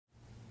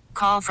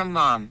call from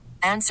mom.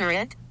 Answer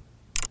it.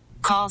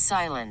 Call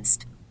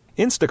silenced.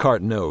 Instacart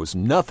knows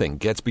nothing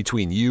gets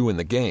between you and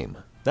the game.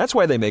 That's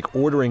why they make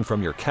ordering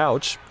from your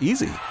couch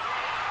easy.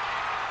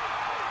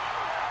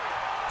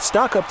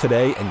 Stock up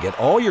today and get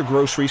all your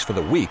groceries for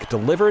the week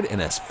delivered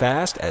in as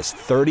fast as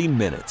 30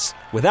 minutes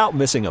without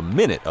missing a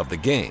minute of the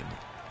game.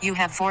 You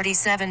have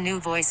 47 new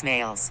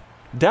voicemails.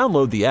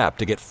 Download the app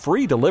to get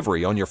free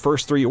delivery on your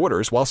first 3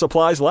 orders while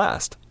supplies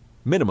last.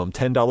 Minimum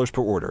 $10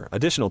 per order.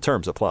 Additional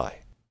terms apply.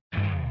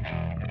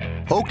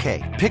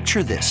 Okay,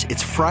 picture this.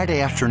 It's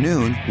Friday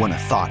afternoon when a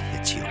thought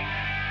hits you.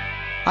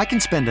 I can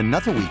spend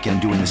another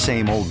weekend doing the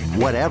same old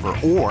whatever,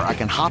 or I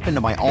can hop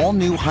into my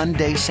all-new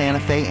Hyundai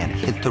Santa Fe and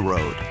hit the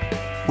road.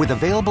 With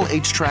available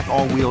H-Track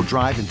all-wheel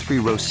drive and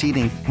 3-row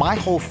seating, my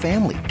whole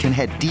family can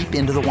head deep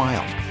into the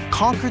wild.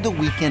 Conquer the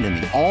weekend in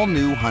the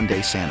all-new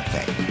Hyundai Santa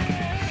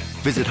Fe.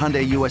 Visit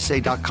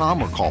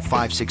HyundaiUSA.com or call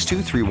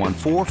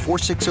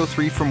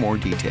 562-314-4603 for more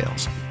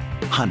details.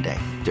 Hyundai,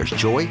 there's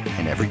joy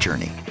in every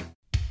journey.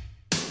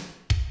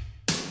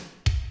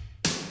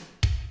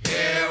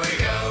 Here we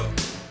go.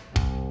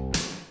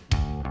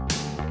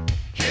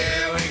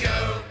 Here we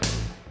go.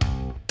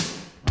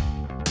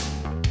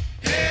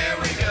 Here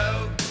we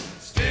go.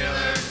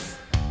 Steelers,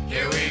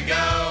 here we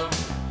go.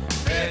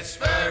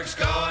 Pittsburgh's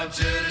going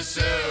to the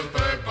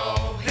Super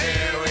Bowl.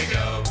 Here we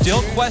go.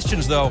 Still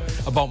questions, though,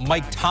 about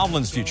Mike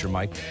Tomlin's future,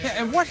 Mike. Yeah,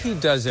 and what he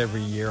does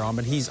every year,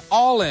 Ahmed, he's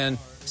all in.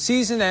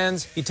 Season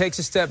ends, he takes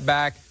a step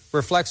back,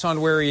 reflects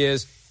on where he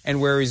is and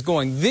where he's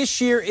going.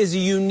 This year is a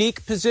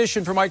unique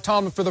position for Mike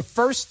Tomlin. For the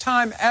first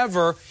time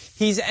ever,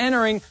 he's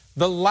entering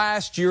the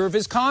last year of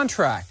his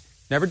contract.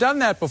 Never done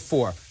that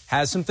before.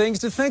 Has some things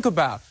to think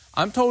about.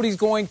 I'm told he's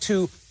going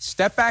to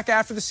step back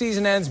after the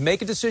season ends,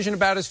 make a decision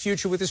about his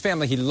future with his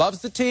family. He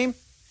loves the team.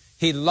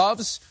 He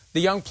loves the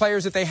young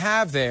players that they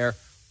have there.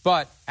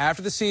 But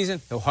after the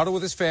season, he'll huddle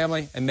with his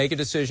family and make a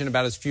decision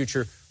about his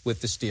future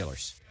with the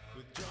Steelers.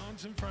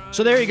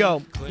 So there you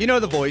go. You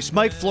know the voice,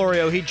 Mike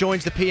Florio. He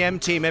joins the PM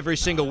team every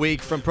single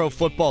week from Pro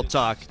Football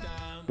Talk.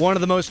 One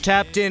of the most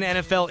tapped-in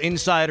NFL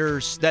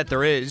insiders that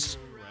there is.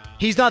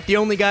 He's not the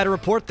only guy to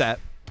report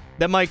that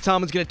Mike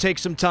Tomlin's going to take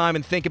some time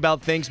and think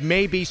about things,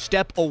 maybe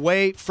step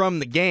away from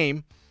the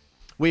game.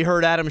 We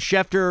heard Adam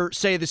Schefter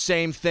say the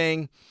same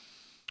thing.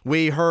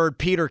 We heard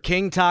Peter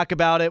King talk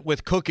about it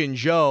with Cook and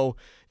Joe.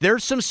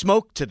 There's some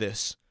smoke to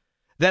this,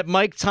 that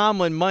Mike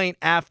Tomlin might,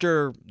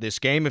 after this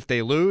game, if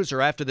they lose, or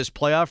after this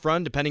playoff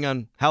run, depending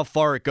on how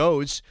far it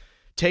goes,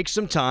 take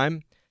some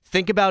time,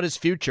 think about his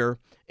future,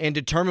 and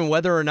determine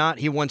whether or not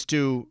he wants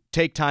to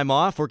take time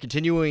off or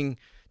continuing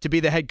to be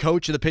the head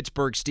coach of the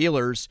Pittsburgh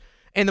Steelers.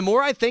 And the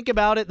more I think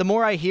about it, the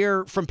more I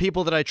hear from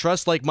people that I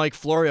trust, like Mike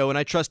Florio, and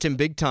I trust him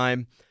big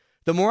time,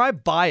 the more I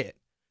buy it,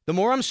 the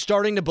more I'm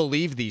starting to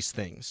believe these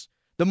things.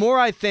 The more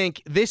I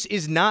think this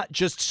is not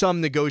just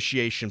some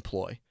negotiation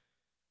ploy.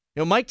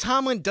 You know, Mike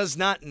Tomlin does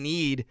not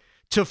need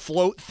to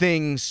float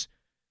things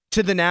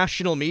to the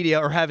national media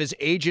or have his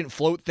agent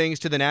float things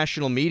to the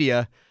national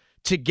media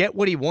to get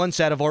what he wants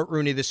out of Art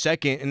Rooney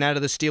II and out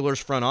of the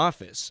Steelers front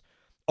office.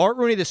 Art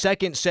Rooney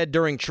II said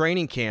during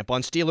training camp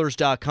on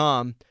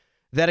Steelers.com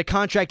that a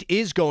contract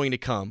is going to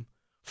come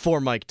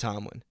for Mike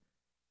Tomlin.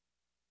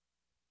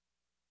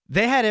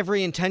 They had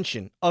every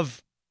intention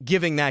of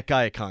giving that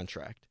guy a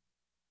contract.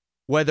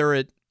 Whether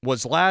it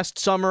was last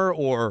summer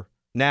or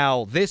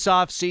now this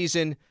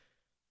offseason,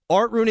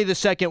 Art Rooney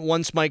II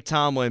wants Mike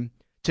Tomlin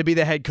to be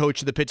the head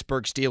coach of the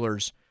Pittsburgh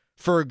Steelers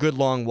for a good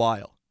long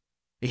while.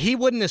 He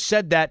wouldn't have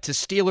said that to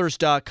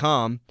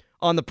Steelers.com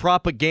on the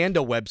propaganda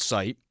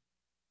website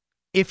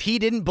if he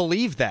didn't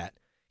believe that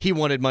he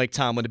wanted Mike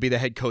Tomlin to be the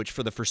head coach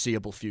for the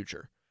foreseeable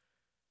future.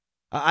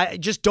 I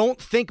just don't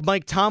think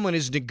Mike Tomlin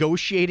is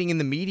negotiating in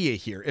the media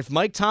here. If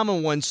Mike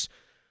Tomlin wants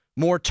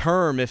more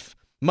term, if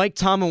Mike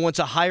Tomlin wants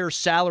a higher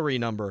salary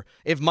number,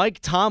 if Mike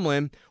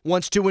Tomlin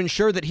wants to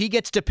ensure that he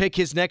gets to pick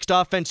his next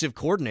offensive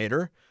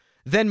coordinator,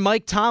 then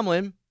Mike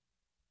Tomlin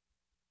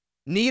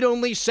need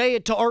only say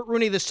it to Art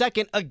Rooney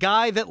II, a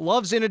guy that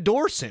loves and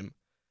adores him,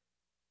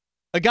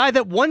 a guy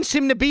that wants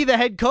him to be the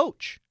head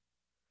coach.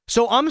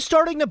 So I'm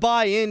starting to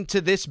buy into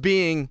this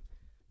being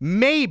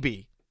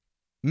maybe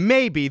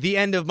the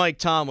end of Mike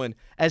Tomlin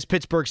as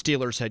Pittsburgh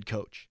Steelers head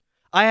coach.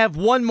 I have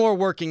one more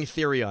working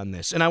theory on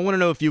this, and I want to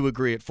know if you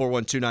agree at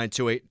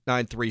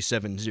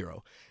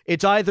 412-928-9370.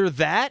 It's either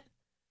that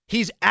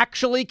he's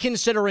actually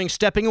considering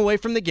stepping away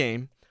from the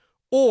game,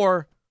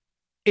 or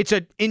it's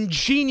an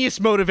ingenious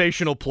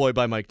motivational ploy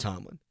by Mike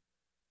Tomlin.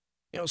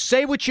 You know,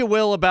 say what you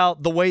will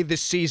about the way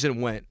this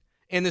season went,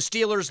 and the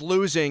Steelers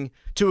losing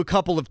to a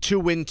couple of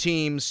 2-win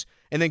teams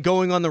and then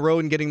going on the road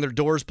and getting their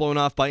doors blown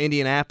off by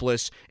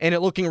Indianapolis, and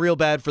it looking real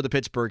bad for the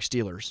Pittsburgh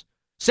Steelers.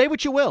 Say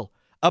what you will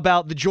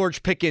about the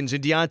George Pickens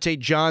and Deontay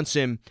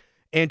Johnson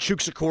and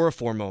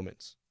Chukwuezekorfor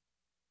moments.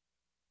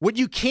 What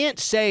you can't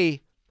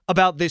say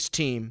about this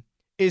team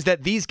is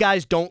that these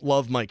guys don't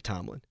love Mike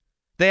Tomlin.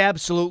 They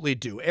absolutely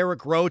do.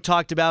 Eric Rowe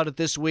talked about it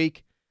this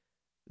week.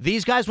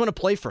 These guys want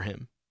to play for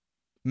him.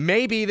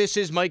 Maybe this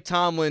is Mike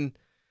Tomlin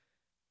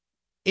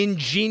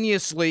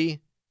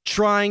ingeniously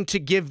trying to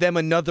give them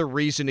another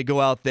reason to go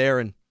out there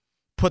and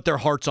put their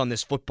hearts on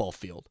this football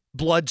field.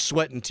 Blood,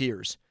 sweat, and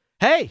tears.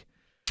 Hey,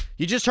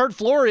 you just heard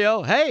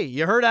Florio. Hey,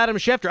 you heard Adam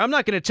Schefter. I'm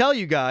not going to tell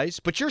you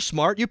guys, but you're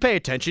smart. You pay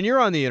attention. You're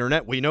on the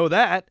internet. We know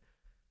that.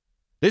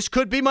 This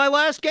could be my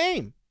last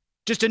game.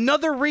 Just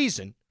another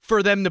reason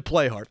for them to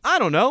play hard. I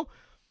don't know.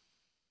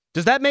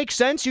 Does that make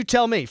sense? You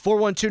tell me.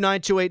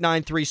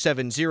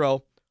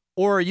 412-928-9370.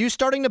 Or are you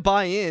starting to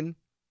buy in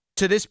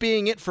to this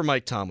being it for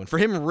Mike Tomlin? For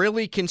him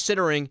really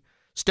considering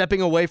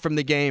stepping away from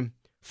the game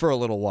for a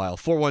little while.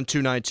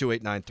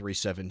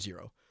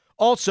 412-928-9370.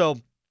 Also,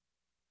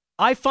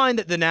 I find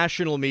that the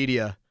national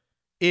media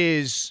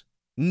is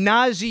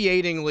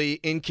nauseatingly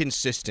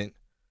inconsistent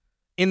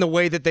in the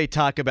way that they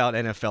talk about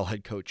NFL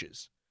head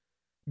coaches.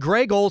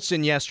 Greg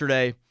Olsen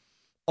yesterday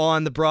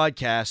on the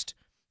broadcast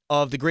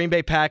of the Green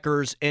Bay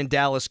Packers and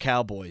Dallas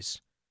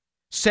Cowboys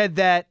said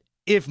that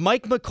if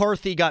Mike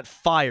McCarthy got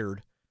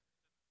fired,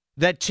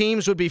 that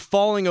teams would be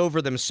falling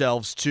over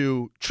themselves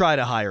to try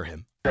to hire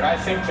him. I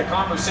think the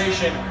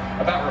conversation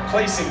about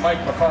replacing Mike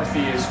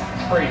McCarthy is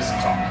crazy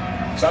talk.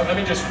 So let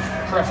me just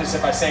preface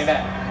it by saying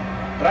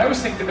that. But I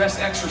always think the best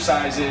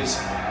exercise is,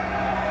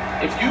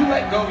 if you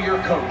let go of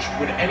your coach,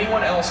 would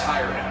anyone else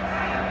hire him?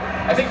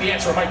 I think the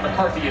answer of Mike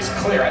McCarthy is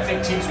clear. I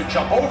think teams would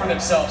jump over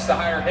themselves to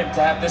hire him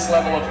to have this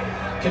level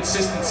of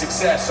consistent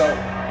success. So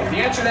if the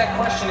answer to that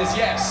question is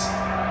yes,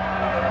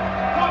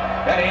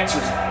 that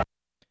answers it.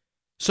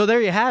 So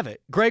there you have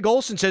it. Greg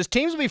Olsen says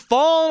teams will be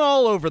falling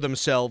all over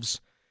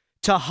themselves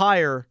to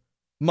hire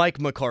Mike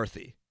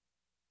McCarthy.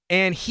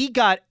 And he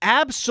got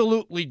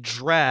absolutely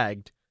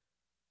dragged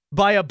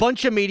by a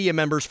bunch of media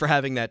members for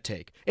having that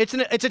take. It's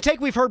a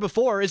take we've heard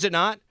before, is it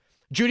not?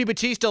 Judy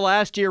Batista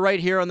last year right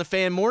here on the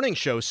Fan Morning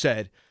Show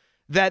said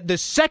that the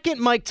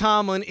second Mike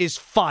Tomlin is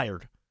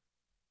fired,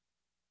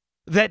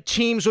 that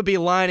teams would be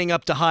lining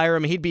up to hire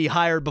him. He'd be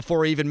hired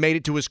before he even made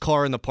it to his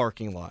car in the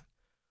parking lot.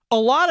 A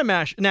lot of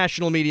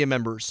national media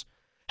members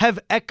have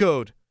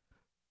echoed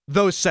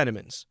those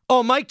sentiments.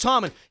 Oh, Mike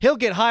Tomlin, he'll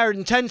get hired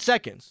in 10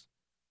 seconds.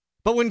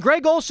 But when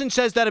Greg Olsen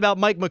says that about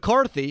Mike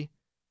McCarthy,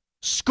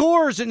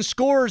 scores and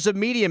scores of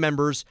media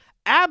members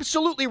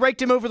absolutely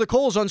raked him over the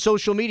coals on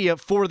social media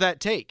for that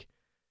take.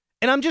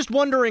 And I'm just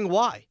wondering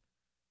why.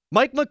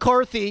 Mike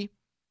McCarthy,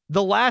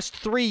 the last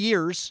 3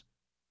 years,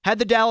 had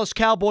the Dallas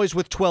Cowboys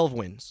with 12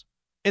 wins.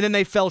 And then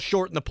they fell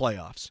short in the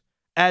playoffs,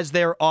 as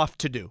they're off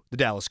to do, the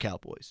Dallas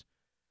Cowboys.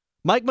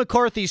 Mike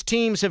McCarthy's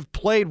teams have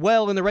played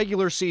well in the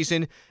regular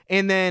season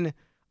and then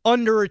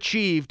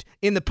underachieved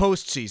in the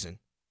postseason.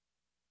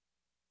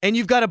 And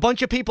you've got a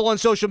bunch of people on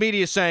social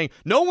media saying,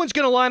 no one's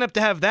going to line up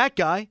to have that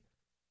guy.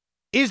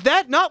 Is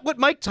that not what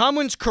Mike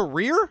Tomlin's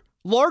career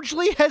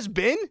largely has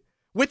been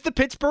with the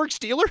Pittsburgh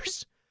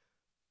Steelers?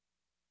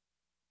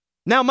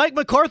 Now, Mike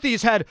McCarthy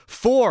has had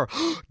 4,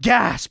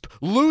 gasp,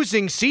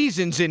 losing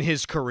seasons in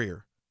his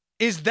career.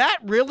 Is that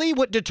really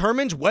what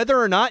determines whether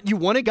or not you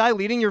want a guy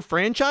leading your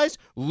franchise?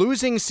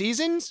 Losing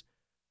seasons?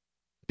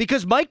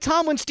 Because Mike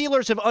Tomlin's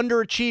Steelers have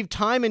underachieved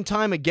time and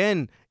time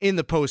again in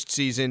the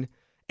postseason,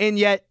 and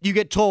yet you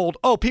get told,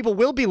 oh, people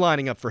will be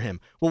lining up for him.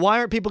 Well, why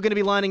aren't people going to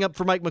be lining up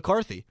for Mike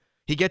McCarthy?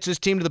 He gets his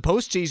team to the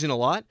postseason a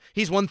lot.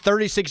 He's won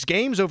 36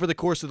 games over the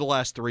course of the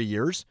last 3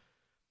 years.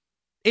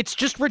 It's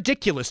just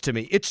ridiculous to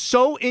me. It's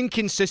so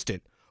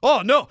inconsistent.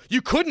 Oh, no,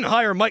 you couldn't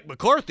hire Mike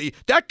McCarthy.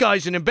 That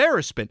guy's an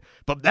embarrassment.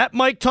 But that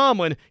Mike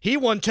Tomlin, he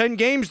won 10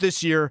 games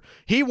this year.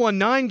 He won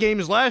 9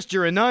 games last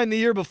year and 9 the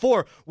year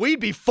before. We'd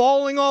be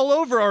falling all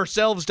over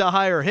ourselves to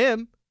hire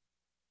him.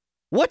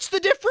 What's the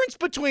difference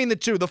between the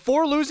two? The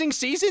 4 losing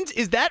seasons?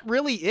 Is that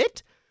really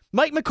it?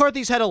 Mike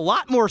McCarthy's had a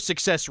lot more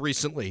success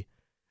recently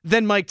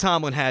than Mike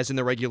Tomlin has in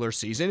the regular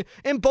season,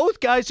 and both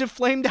guys have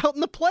flamed out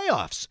in the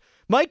playoffs.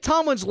 Mike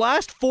Tomlin's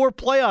last 4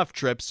 playoff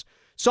trips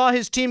saw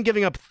his team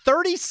giving up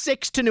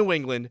 36 to New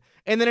England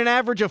and then an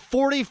average of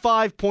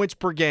 45 points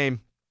per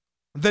game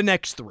the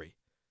next 3.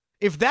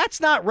 If that's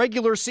not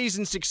regular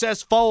season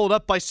success followed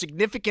up by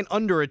significant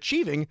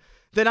underachieving,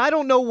 then I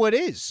don't know what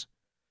is.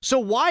 So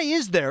why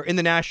is there, in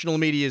the national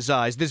media's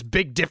eyes, this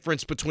big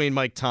difference between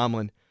Mike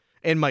Tomlin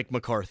and Mike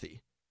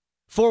McCarthy?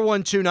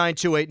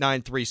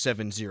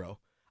 412-928-9370.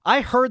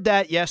 I heard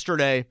that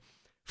yesterday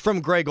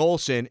from Greg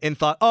Olsen and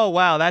thought, oh,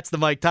 wow, that's the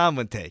Mike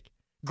Tomlin take.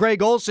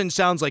 Greg Olsen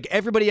sounds like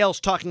everybody else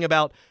talking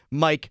about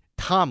Mike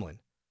Tomlin.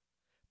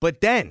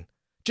 But then,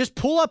 just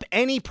pull up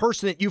any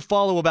person that you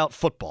follow about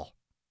football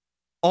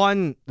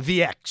on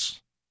the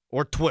X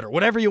or Twitter,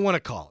 whatever you want to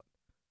call it,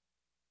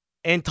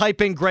 and type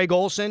in Greg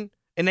Olsen,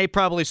 and they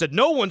probably said,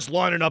 no one's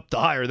lining up to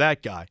hire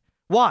that guy.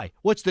 Why?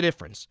 What's the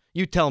difference?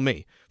 You tell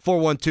me.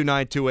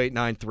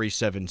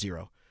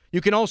 412-928-9370.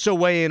 You can also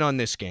weigh in on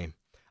this game.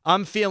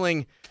 I'm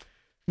feeling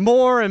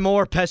more and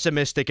more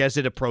pessimistic as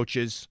it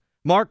approaches.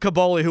 Mark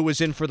Caboli, who was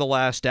in for the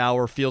last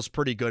hour, feels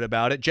pretty good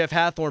about it. Jeff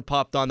Hathorn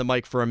popped on the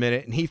mic for a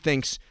minute, and he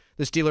thinks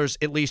the Steelers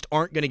at least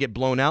aren't going to get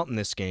blown out in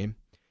this game.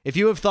 If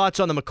you have thoughts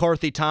on the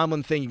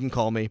McCarthy-Tomlin thing, you can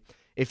call me.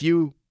 If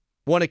you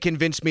want to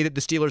convince me that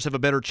the Steelers have a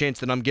better chance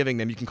than I'm giving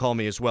them, you can call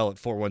me as well at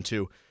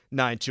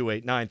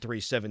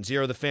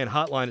 412-928-9370. The Fan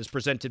Hotline is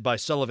presented by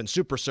Sullivan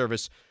Super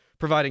Service,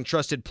 providing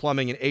trusted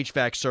plumbing and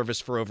HVAC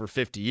service for over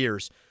 50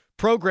 years.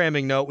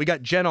 Programming note, we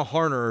got Jenna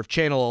Harner of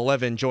Channel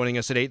 11 joining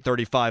us at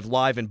 8:35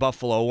 live in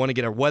Buffalo. I want to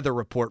get a weather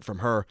report from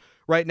her.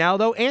 Right now,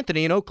 though,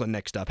 Anthony in Oakland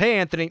next up. Hey,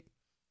 Anthony.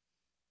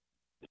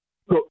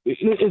 So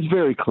it's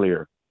very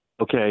clear,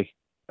 okay?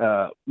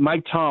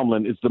 Mike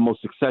Tomlin is the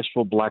most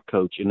successful black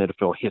coach in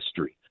NFL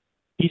history.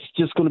 He's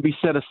just going to be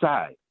set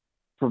aside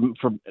from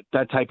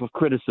that type of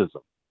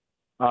criticism.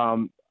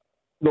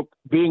 Look,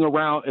 being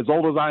around, as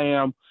old as I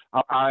am,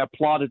 I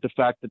applauded the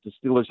fact that the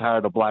Steelers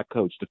hired a black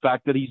coach. The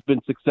fact that he's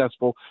been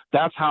successful,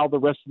 that's how the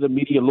rest of the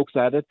media looks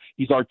at it.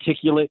 He's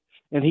articulate,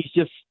 and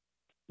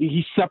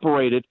he's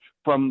separated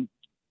from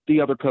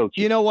the other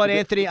coaches. You know what,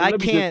 Anthony?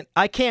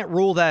 I can't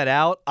rule that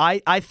out.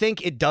 I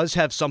think it does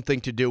have something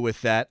to do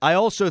with that. I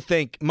also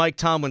think Mike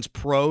Tomlin's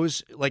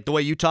prose, like the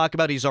way you talk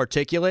about, he's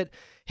articulate,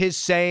 his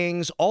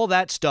sayings, all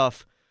that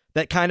stuff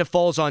that kind of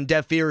falls on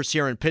deaf ears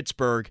here in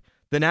Pittsburgh.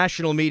 The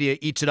national media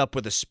eats it up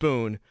with a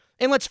spoon.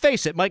 And let's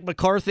face it, Mike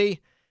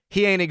McCarthy,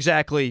 he ain't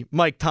exactly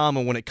Mike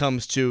Tomlin when it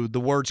comes to the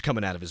words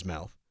coming out of his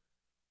mouth.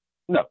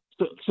 No.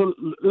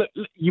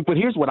 But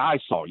here's what I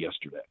saw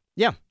yesterday.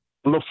 Yeah.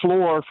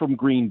 LaFleur from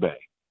Green Bay.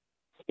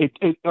 It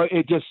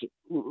just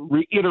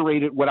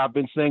reiterated what I've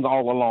been saying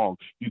all along.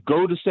 You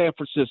go to San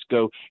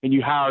Francisco and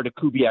you hire the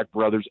Kubiak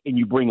brothers and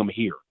you bring them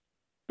here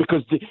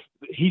because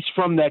he's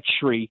from that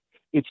tree.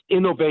 It's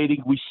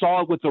innovating. We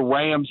saw it with the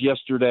Rams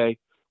yesterday.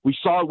 We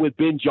saw it with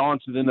Ben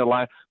Johnson in the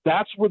line.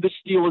 That's where the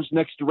Steelers'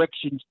 next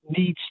direction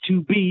needs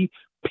to be,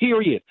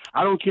 period.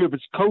 I don't care if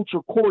it's coach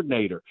or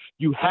coordinator.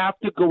 You have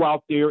to go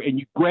out there and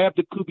you grab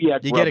the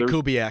Kubiak brothers. You get a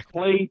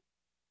Kubiak.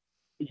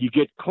 You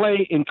get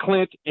Clay and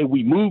Clint, and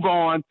we move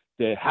on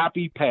to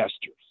happy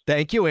pastures.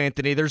 Thank you,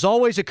 Anthony. There's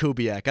always a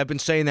Kubiak. I've been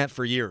saying that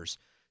for years.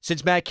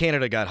 Since Matt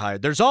Canada got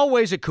hired. There's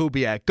always a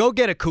Kubiak. Go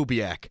get a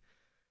Kubiak.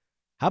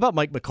 How about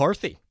Mike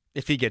McCarthy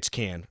if he gets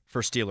canned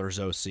for Steelers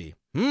OC?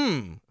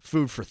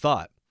 Food for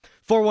thought.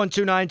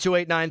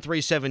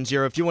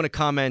 412-928-9370. If you want to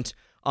comment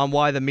on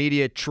why the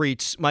media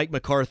treats Mike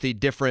McCarthy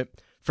different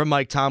from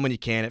Mike Tomlin, you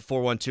can at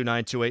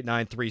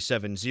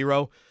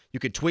 412-928-9370. You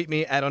can tweet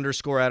me at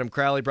 _Adam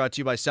Crowley, brought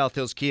to you by South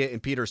Hills Kia in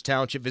Peters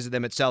Township. Visit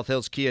them at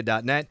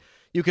southhillskia.net.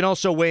 You can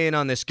also weigh in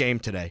on this game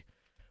today,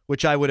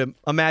 which I would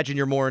imagine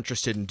you're more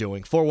interested in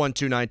doing.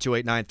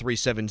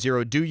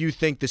 412-928-9370. Do you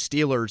think the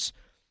Steelers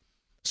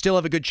still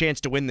have a good chance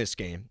to win this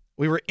game?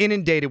 We were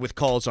inundated with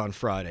calls on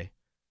Friday.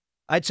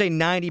 I'd say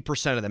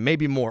 90% of them,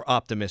 maybe more,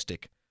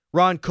 optimistic.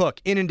 Ron Cook,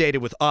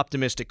 inundated with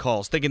optimistic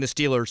calls, thinking the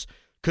Steelers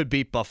could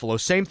beat Buffalo.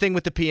 Same thing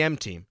with the PM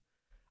team.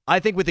 I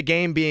think with the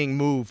game being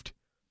moved,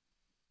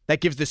 that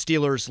gives the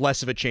Steelers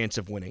less of a chance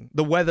of winning.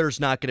 The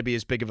weather's not going to be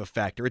as big of a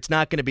factor. It's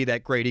not going to be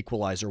that great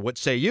equalizer. What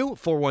say you?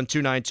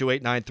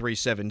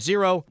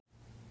 412-928-9370.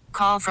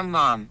 Call from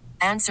mom.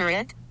 Answer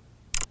it.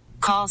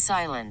 Call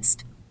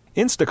silenced.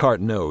 Instacart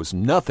knows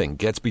nothing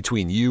gets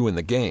between you and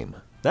the game.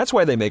 That's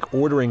why they make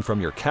ordering from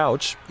your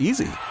couch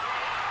easy.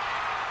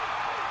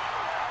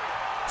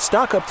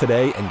 Stock up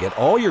today and get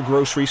all your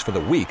groceries for the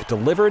week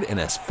delivered in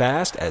as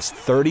fast as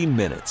 30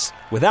 minutes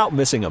without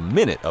missing a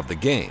minute of the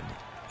game.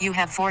 You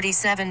have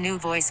 47 new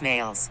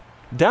voicemails.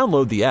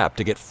 Download the app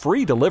to get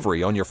free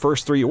delivery on your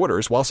first 3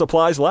 orders while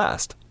supplies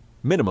last.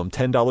 Minimum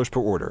 $10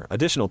 per order.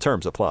 Additional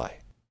terms apply.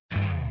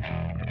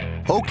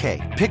 Okay,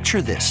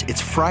 picture this.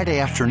 It's Friday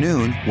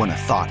afternoon when a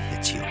thought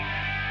hits you.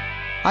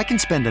 I can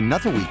spend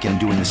another weekend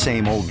doing the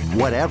same old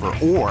whatever,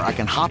 or I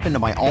can hop into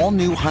my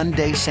all-new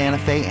Hyundai Santa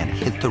Fe and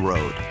hit the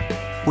road.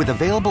 With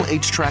available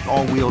H-Track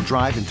all-wheel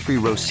drive and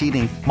 3-row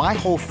seating, my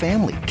whole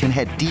family can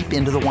head deep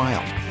into the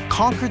wild.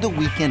 Conquer the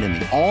weekend in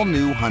the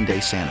all-new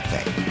Hyundai Santa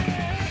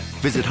Fe.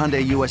 Visit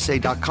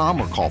HyundaiUSA.com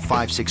or call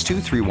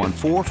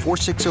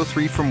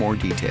 562-314-4603 for more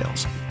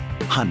details.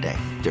 Hyundai,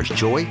 there's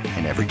joy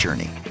in every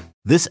journey.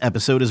 This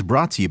episode is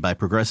brought to you by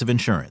Progressive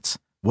Insurance.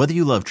 Whether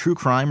you love true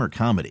crime or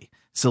comedy,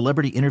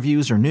 celebrity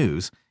interviews or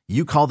news,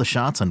 you call the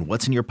shots on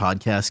what's in your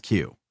podcast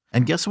queue.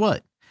 And guess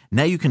what?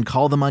 Now you can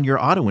call them on your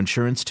auto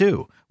insurance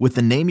too with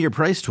the Name Your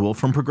Price tool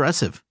from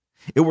Progressive.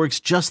 It works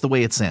just the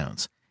way it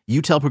sounds.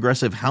 You tell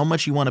Progressive how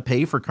much you want to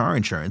pay for car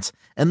insurance,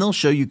 and they'll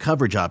show you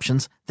coverage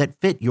options that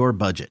fit your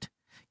budget.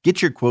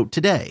 Get your quote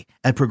today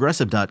at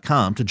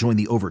Progressive.com to join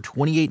the over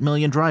 28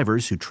 million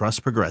drivers who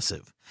trust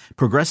Progressive.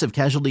 Progressive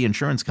Casualty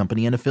Insurance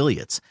Company and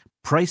Affiliates.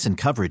 Price and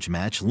coverage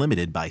match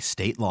limited by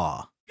state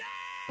law.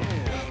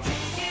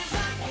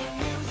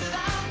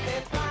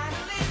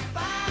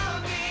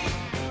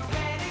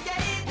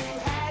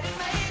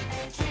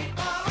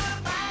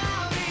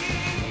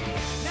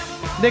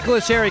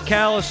 Nicholas Harry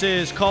Callis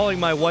is calling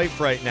my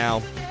wife right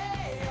now.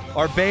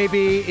 Our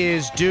baby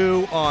is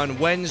due on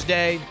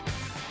Wednesday.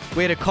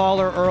 We had a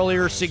caller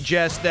earlier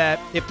suggest that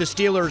if the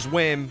Steelers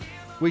win,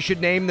 we should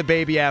name the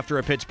baby after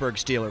a Pittsburgh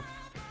Steeler.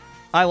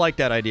 I like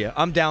that idea.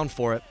 I'm down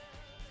for it.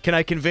 Can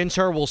I convince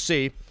her? We'll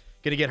see.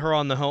 Going to get her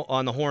on the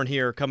horn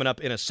here coming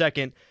up in a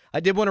second. I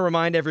did want to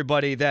remind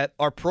everybody that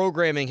our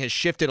programming has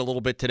shifted a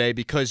little bit today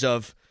because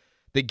of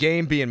the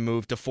game being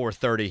moved to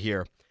 4:30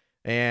 here.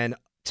 And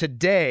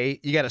today,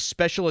 you got a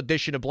special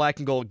edition of Black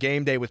and Gold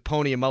Game Day with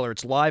Pony and Muller.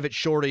 It's live at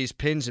Shorty's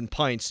Pins and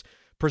Pints,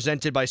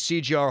 presented by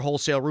CGR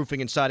Wholesale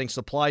Roofing and Siding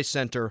Supply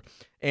Center,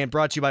 and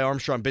brought to you by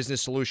Armstrong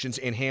Business Solutions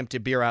in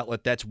Hampton Beer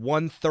Outlet. That's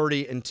 1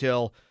 o'clock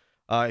until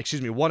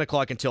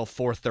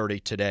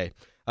 4:30 today.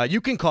 You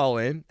can call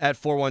in at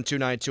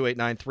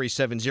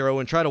 412-928-9370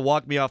 and try to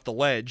walk me off the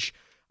ledge.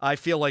 I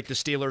feel like the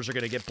Steelers are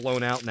going to get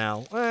blown out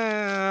now.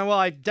 Well,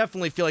 I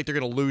definitely feel like they're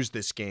going to lose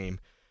this game.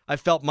 I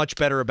felt much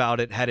better about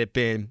it had it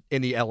been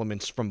in the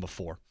elements from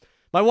before.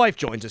 My wife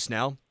joins us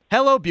now.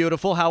 Hello,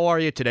 beautiful. How are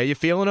you today? You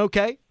feeling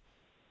okay?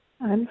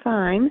 I'm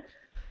fine.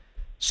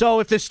 So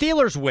if the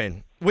Steelers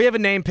win, we have a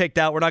name picked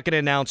out. We're not going to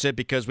announce it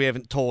because we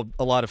haven't told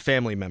a lot of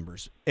family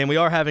members. And we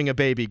are having a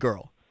baby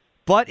girl.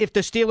 But if the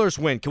Steelers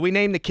win, can we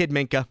name the kid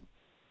Minka?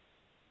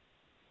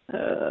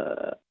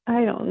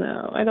 I don't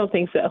know. I don't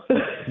think so.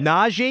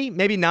 Najee?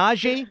 Maybe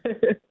Najee?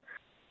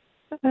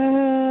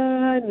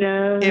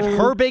 No. If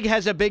Herbig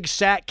has a big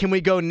sack, can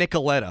we go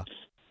Nicoletta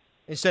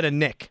instead of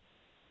Nick?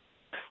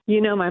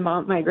 You know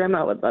my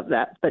grandma would love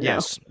that, but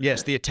yes, no.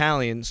 Yes, the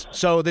Italians.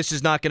 So this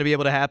is not going to be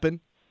able to happen?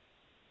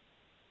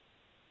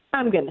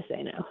 I'm going to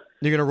say no.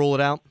 You're going to rule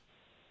it out?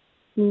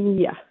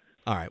 Yeah.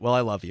 All right, well,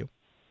 I love you.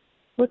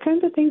 What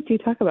kinds of things do you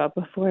talk about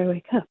before I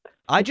wake up?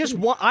 I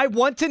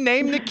want to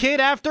name the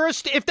kid after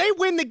if they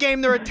win the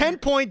game, they're a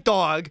 10-point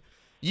dog.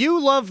 You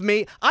love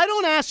me. I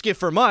don't ask you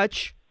for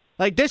much.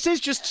 Like, this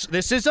is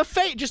a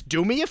favor. Just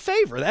do me a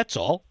favor. That's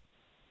all.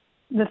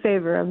 The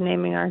favor of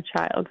naming our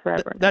child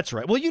forever. That's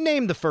right. Well, you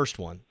named the first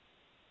one.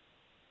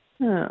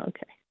 Oh,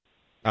 okay.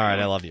 All right.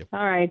 I love you.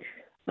 All right.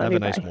 Have a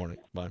nice morning.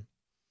 Bye.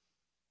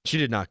 She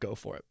did not go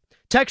for it.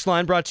 Text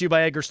line brought to you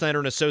by Edgar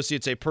Snyder &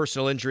 Associates, a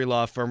personal injury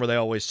law firm where they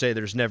always say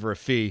there's never a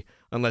fee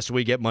unless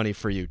we get money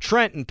for you.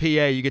 Trent in PA,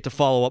 you get to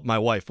follow up my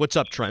wife. What's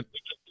up, Trent?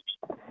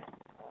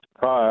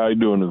 Hi, how you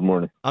doing this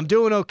morning? I'm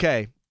doing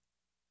okay.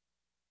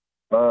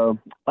 I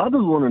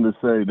just wanted to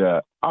say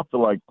that I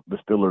feel like the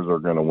Steelers are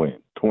going to win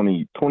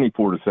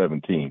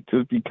 24-17,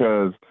 just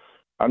because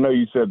I know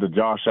you said that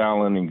Josh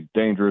Allen is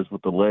dangerous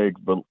with the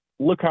legs, but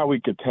look how we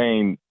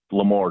contain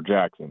Lamar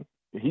Jackson.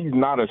 He's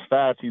not as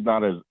fast. He's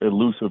not as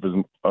elusive as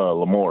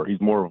Lamar. He's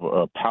more of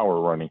a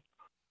power running.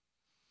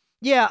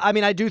 Yeah, I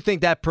mean, I do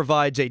think that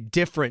provides a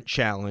different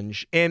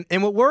challenge. And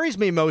what worries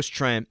me most,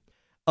 Trent,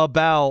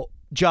 about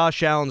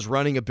Josh Allen's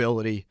running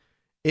ability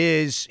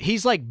is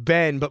he's like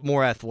Ben, but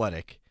more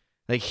athletic.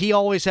 Like, he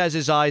always has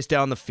his eyes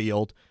down the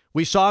field.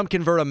 We saw him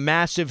convert a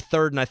massive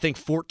 3rd and I think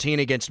 14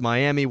 against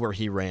Miami where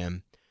he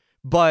ran.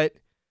 But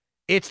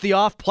it's the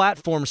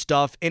off-platform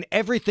stuff and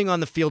everything on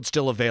the field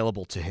still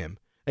available to him.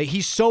 Like,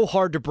 he's so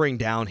hard to bring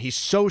down. He's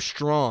so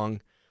strong.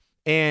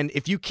 And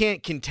if you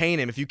can't contain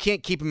him, if you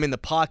can't keep him in the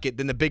pocket,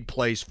 then the big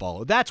plays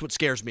follow. That's what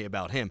scares me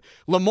about him.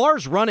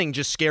 Lamar's running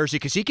just scares you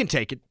because he can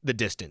take it the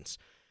distance.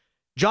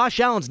 Josh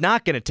Allen's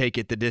not going to take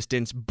it the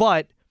distance,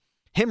 but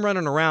him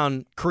running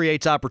around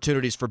creates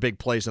opportunities for big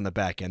plays on the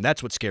back end.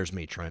 That's what scares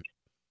me, Trent.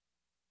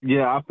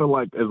 Yeah, I feel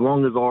like as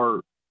long as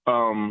our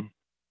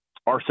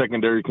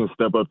secondary can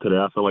step up to that,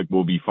 I feel like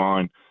we'll be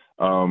fine.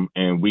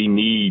 And we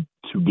need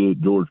to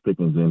get George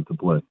Pickens into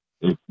play.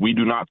 If we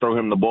do not throw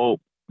him the ball,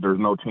 there's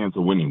no chance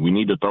of winning. We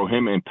need to throw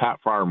him and Pat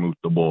Freiermuth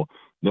the ball.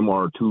 Them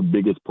are our two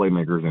biggest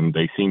playmakers, and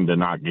they seem to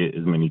not get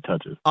as many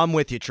touches. I'm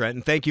with you, Trent,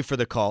 and thank you for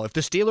the call. If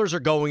the Steelers are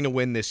going to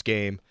win this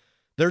game,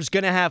 there's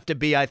going to have to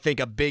be, I think,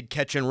 a big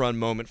catch-and-run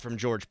moment from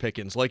George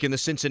Pickens. Like in the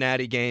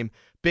Cincinnati game,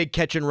 big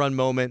catch-and-run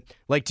moment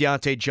like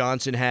Deontay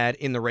Johnson had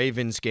in the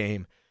Ravens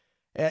game.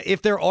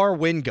 If there are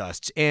wind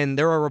gusts, and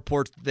there are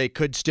reports that they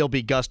could still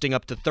be gusting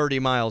up to 30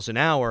 miles an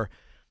hour,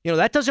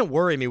 that doesn't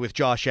worry me with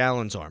Josh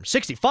Allen's arm.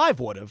 65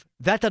 would have.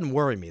 That doesn't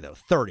worry me, though.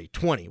 30,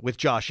 20 with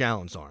Josh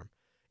Allen's arm.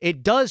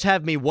 It does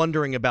have me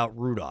wondering about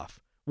Rudolph.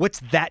 What's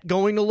that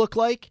going to look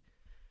like?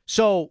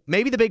 So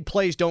maybe the big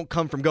plays don't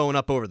come from going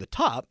up over the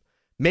top.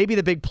 Maybe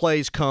the big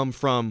plays come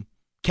from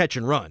catch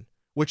and run,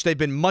 which they've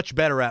been much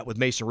better at with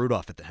Mason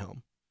Rudolph at the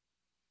helm.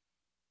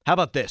 How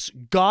about this?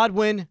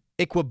 Godwin,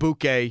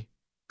 Ikwabuke,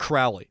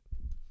 Crowley.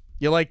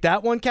 You like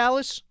that one,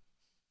 Callis?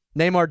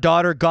 Name our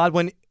daughter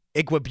Godwin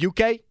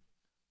Ikwabuke?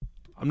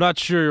 I'm not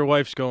sure your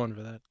wife's going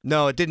for that.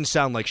 No, it didn't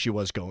sound like she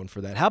was going for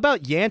that. How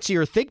about Yancey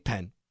or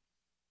Thigpen?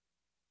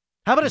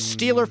 How about a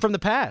Steeler from the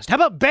past? How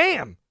about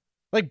Bam?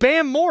 Like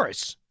Bam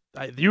Morris.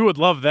 You would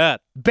love that.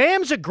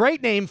 Bam's a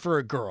great name for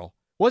a girl.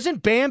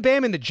 Wasn't Bam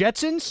Bam in the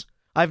Jetsons?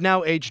 I've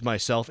now aged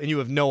myself, and you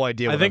have no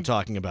idea what I'm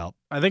talking about.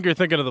 I think you're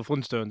thinking of the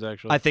Flintstones,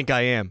 actually. I think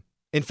I am.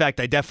 In fact,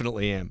 I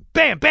definitely am.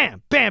 Bam,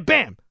 bam, bam,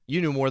 bam.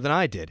 You knew more than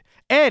I did.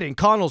 Ed in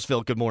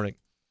Connellsville, good morning.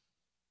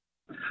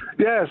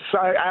 Yes,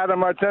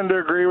 Adam, I tend to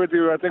agree with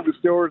you. I think the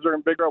Steelers are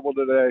in big trouble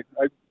today.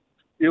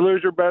 You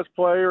lose your best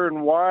player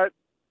in Watt.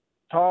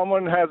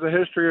 Tomlin has a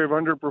history of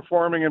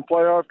underperforming in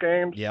playoff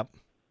games. Yep.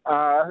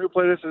 Who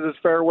played this as his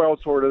farewell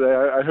tour today?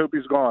 I hope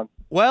he's gone.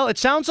 Well, it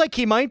sounds like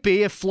he might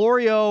be. If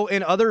Florio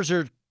and others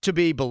are to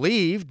be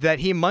believed, that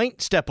he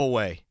might step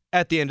away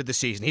at the end of the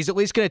season. He's at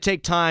least going to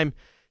take time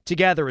to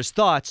gather his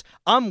thoughts.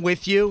 I'm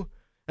with you.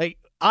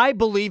 I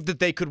believed that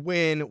they could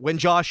win when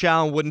Josh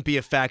Allen wouldn't be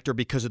a factor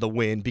because of the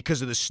wind,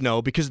 because of the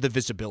snow, because of the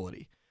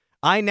visibility.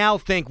 I now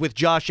think with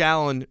Josh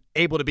Allen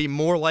able to be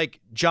more like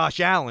Josh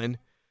Allen,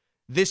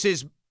 this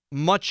is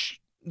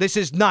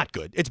not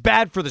good. It's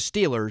bad for the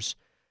Steelers.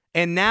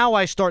 And now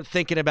I start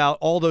thinking about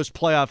all those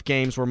playoff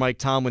games where Mike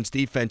Tomlin's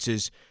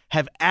defenses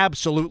have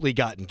absolutely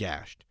gotten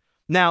gashed.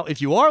 Now,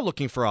 if you are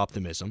looking for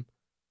optimism,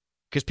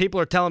 because people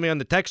are telling me on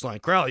the text line,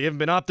 Crowley, you haven't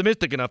been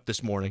optimistic enough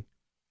this morning.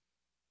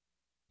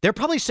 They're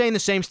probably saying the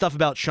same stuff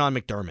about Sean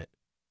McDermott.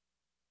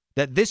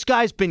 That this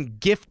guy's been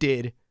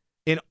gifted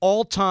an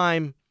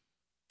all-time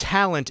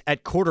talent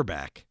at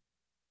quarterback,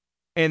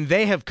 and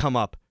they have come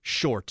up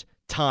short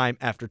time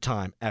after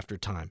time after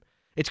time.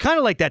 It's kind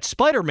of like that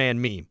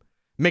Spider-Man meme,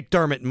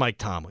 McDermott and Mike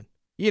Tomlin,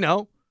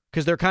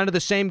 because they're kind of the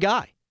same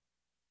guy.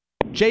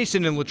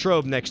 Jason and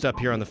Latrobe next up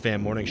here on the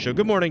Fan Morning Show.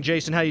 Good morning,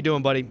 Jason. How you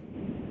doing, buddy?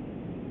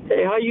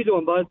 Hey, how you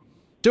doing, bud?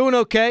 Doing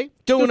okay.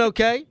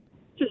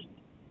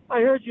 I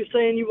heard you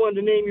saying you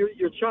wanted to name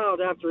your child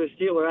after a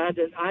Steeler. I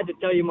had to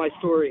tell you my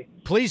story.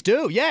 Please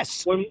do,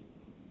 yes. When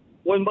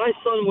my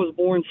son was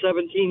born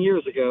 17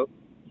 years ago,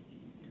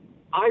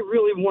 I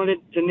really wanted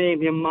to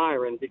name him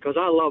Myron because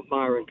I love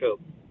Myron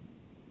Cope.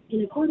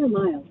 In a quarter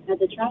mile at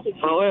the traffic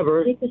stop,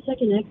 However, take the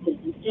second exit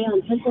and stay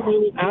on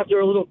Pennsylvania.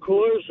 After a little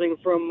coercing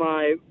from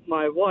my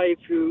wife,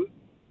 who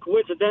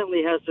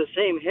coincidentally has the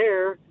same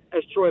hair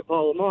as Troy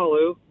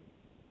Polamalu,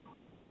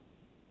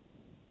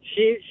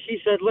 she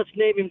said, let's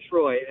name him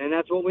Troy, and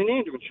that's what we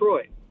named him,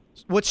 Troy.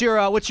 What's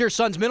your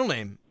son's middle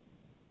name?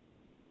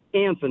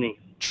 Anthony.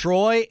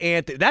 Troy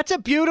Anthony. That's a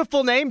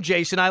beautiful name,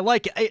 Jason. I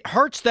like it. It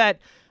hurts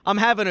that I'm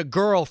having a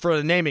girl for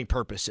the naming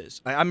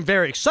purposes. I'm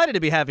very excited to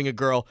be having a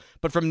girl,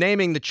 but from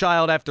naming the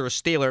child after a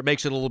Steeler, it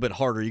makes it a little bit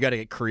harder. You got to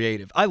get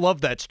creative. I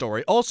love that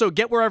story. Also,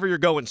 get wherever you're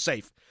going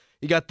safe.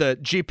 You got the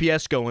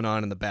GPS going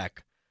on in the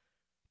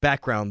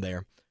background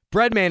there.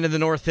 Breadman in the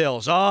North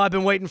Hills. Oh, I've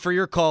been waiting for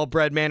your call,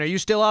 Breadman. Are you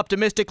still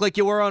optimistic like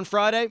you were on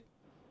Friday?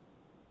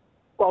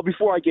 Well,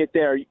 before I get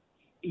there,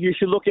 you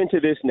should look into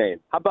this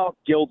name. How about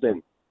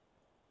Gildan?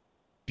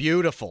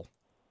 Beautiful.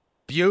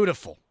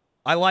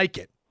 I like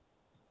it.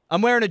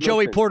 I'm wearing a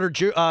Joey Porter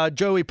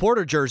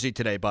jersey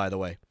today, by the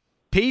way.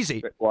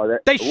 Peasy. Well,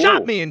 they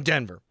shot me in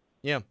Denver.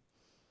 Yeah.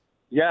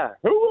 Yeah.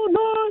 Who will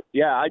not?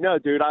 Yeah, I know,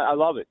 dude. I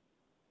love it.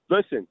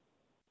 Listen,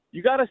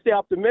 you got to stay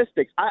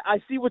optimistic.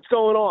 I see what's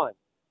going on.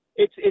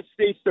 It's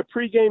the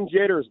pregame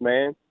jitters,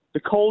 man. The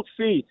cold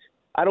feet.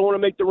 I don't want to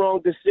make the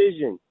wrong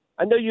decision.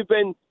 I know you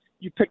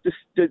picked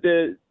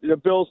the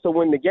Bills to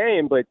win the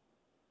game, but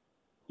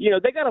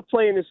they got to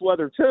play in this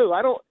weather too.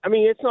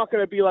 It's not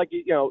going to be like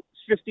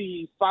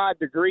 55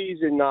 degrees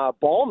and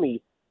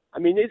balmy.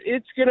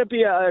 It's going to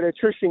be an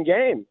attrition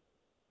game.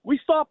 We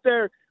stop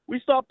their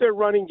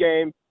running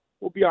game.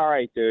 We'll be all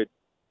right, dude.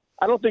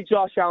 I don't think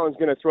Josh Allen's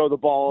going to throw the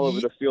ball all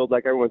over the field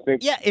like everyone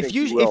thinks. Yeah, if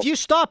you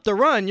stop the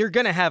run, you're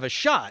going to have a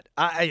shot.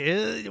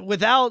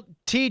 Without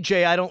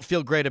TJ, I don't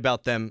feel great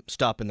about them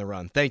stopping the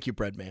run. Thank you,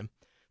 Breadman.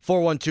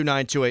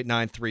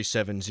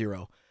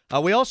 412-928-9370.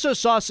 We also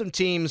saw some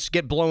teams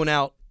get blown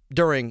out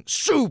during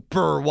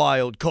Super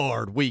Wild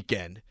Card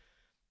Weekend,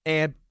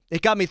 and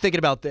it got me thinking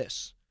about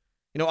this.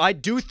 I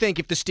do think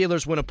if the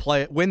Steelers win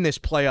this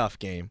playoff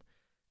game,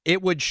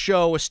 it would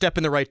show a step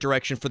in the right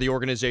direction for the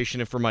organization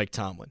and for Mike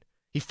Tomlin.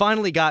 He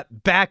finally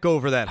got back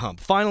over that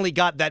hump, finally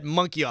got that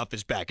monkey off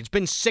his back. It's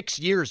been 6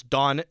 years,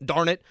 darn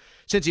it,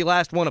 since he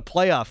last won a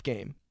playoff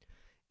game.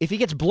 If he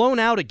gets blown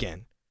out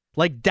again,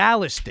 like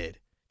Dallas did,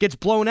 gets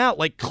blown out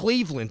like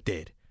Cleveland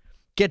did,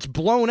 gets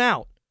blown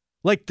out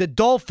like the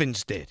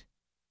Dolphins did,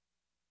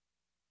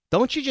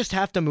 don't you just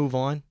have to move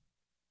on?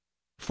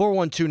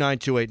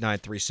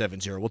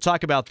 412-928-9370. We'll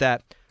talk about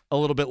that a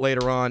little bit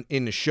later on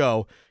in the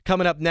show.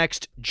 Coming up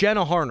next,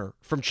 Jenna Harner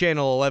from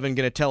Channel 11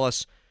 going to tell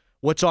us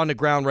what's on the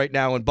ground right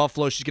now in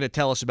Buffalo. She's going to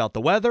tell us about the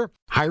weather.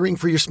 Hiring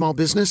for your small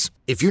business?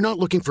 If you're not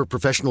looking for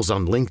professionals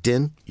on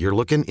LinkedIn, you're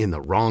looking in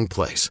the wrong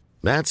place.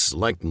 That's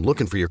like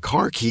looking for your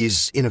car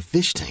keys in a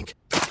fish tank.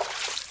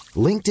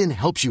 LinkedIn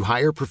helps you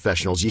hire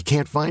professionals you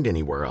can't find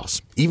anywhere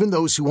else, even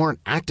those who aren't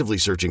actively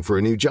searching for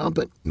a new job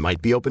but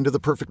might be open to the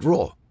perfect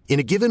role. In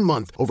a given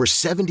month, over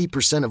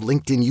 70% of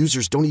LinkedIn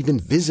users don't even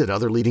visit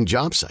other leading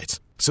job sites.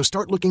 So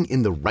start looking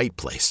in the right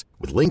place.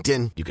 With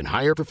LinkedIn, you can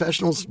hire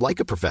professionals like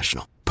a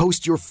professional.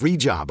 Post your free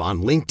job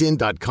on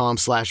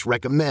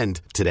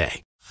linkedin.com/recommend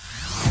today.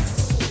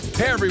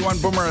 Hey everyone,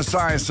 Boomer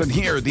Esiason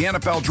here. The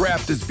NFL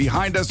Draft is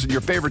behind us and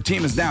your favorite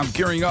team is now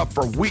gearing up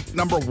for week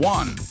number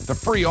 1. The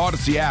free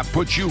Odyssey app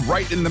puts you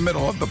right in the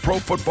middle of the pro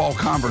football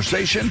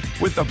conversation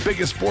with the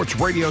biggest sports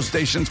radio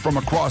stations from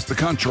across the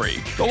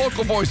country. The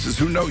local voices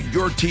who know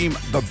your team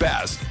the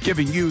best,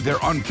 giving you their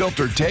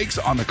unfiltered takes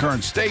on the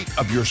current state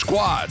of your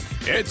squad.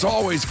 It's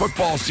always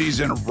football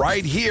season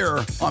right here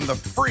on the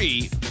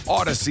free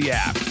Odyssey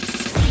app.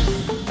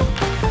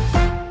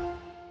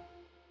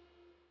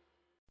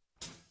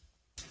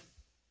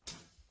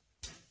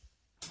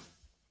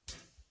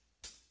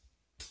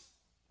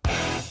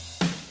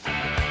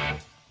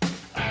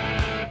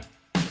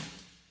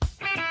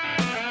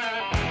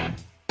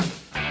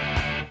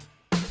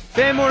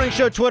 Fan Morning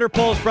Show Twitter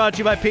polls brought to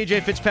you by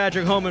PJ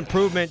Fitzpatrick Home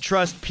Improvement.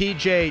 Trust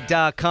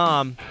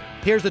PJ.com.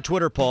 Here's the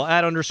Twitter poll,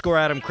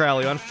 @_Adam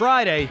Crowley. On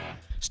Friday,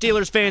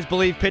 Steelers fans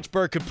believe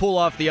Pittsburgh could pull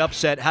off the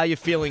upset. How you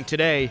feeling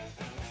today?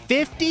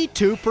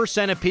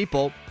 52% of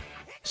people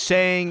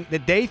saying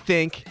that they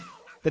think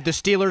that the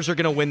Steelers are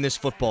going to win this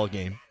football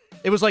game.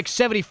 It was like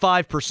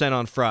 75%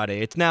 on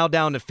Friday. It's now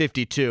down to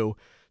 52.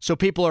 So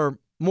people are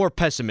more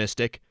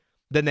pessimistic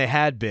than they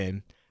had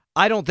been.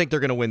 I don't think they're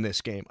going to win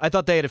this game. I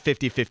thought they had a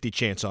 50-50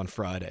 chance on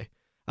Friday.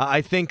 I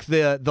think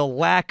the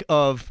lack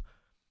of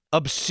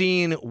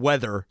obscene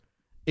weather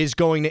is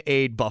going to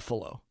aid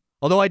Buffalo.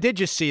 Although I did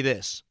just see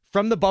this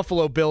from the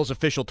Buffalo Bills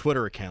official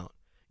Twitter account.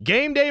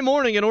 Game day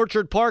morning in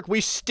Orchard Park.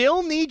 We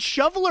still need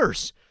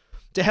shovelers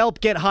to help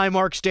get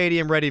Highmark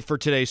Stadium ready for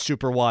today's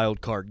Super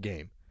Wild Card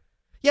game.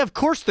 Yeah, of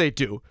course they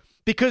do.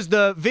 Because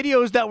the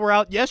videos that were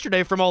out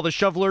yesterday from all the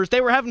shovelers, they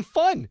were having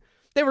fun.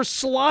 They were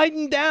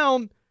sliding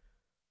down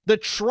the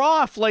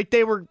trough like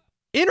they were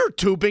inner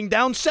tubing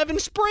down Seven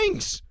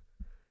Springs.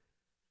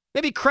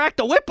 Maybe crack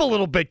the whip a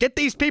little bit. Get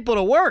these people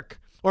to work.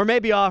 Or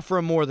maybe offer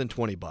them more than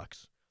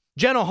 $20.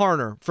 Jenna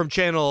Harner from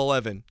Channel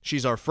 11.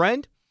 She's our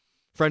friend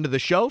of the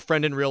show,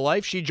 friend in real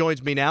life. She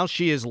joins me now.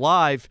 She is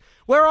live.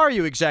 Where are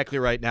you exactly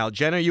right now,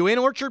 Jenna? Are you in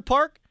Orchard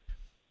Park?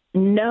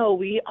 No,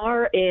 we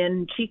are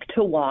in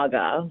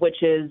Cheektowaga,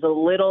 which is a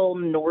little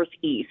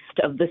northeast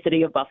of the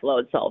city of Buffalo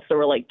itself. So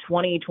we're like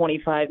 20,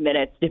 25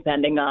 minutes,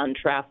 depending on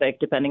traffic,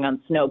 depending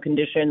on snow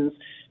conditions,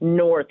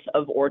 north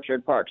of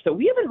Orchard Park. So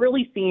we haven't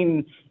really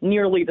seen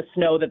nearly the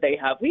snow that they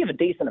have. We have a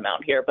decent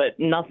amount here, but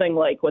nothing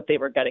like what they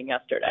were getting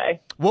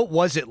yesterday. What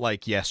was it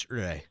like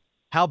yesterday?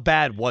 How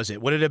bad was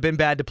it? Would it have been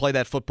bad to play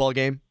that football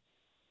game?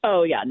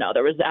 Oh, yeah, no,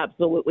 there was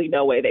absolutely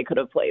no way they could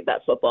have played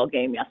that football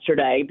game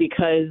yesterday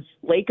because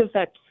lake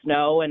effect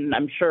snow, and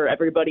I'm sure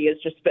everybody has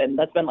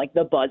that's been like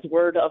the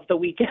buzzword of the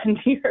weekend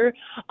here.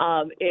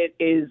 It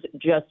is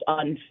just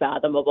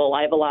unfathomable.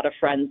 I have a lot of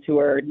friends who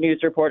are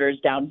news reporters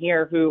down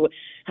here who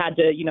had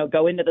to,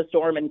 go into the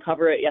storm and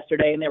cover it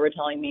yesterday, and they were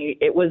telling me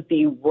it was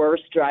the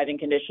worst driving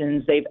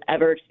conditions they've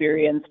ever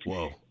experienced.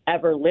 Whoa.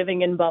 Ever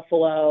living in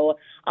Buffalo,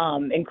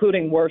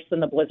 including worse than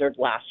the blizzard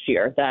last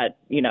year that,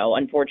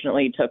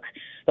 unfortunately took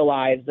the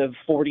lives of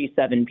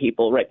 47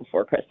 people right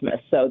before Christmas.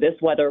 So this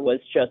weather was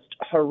just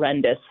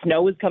horrendous.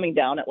 Snow was coming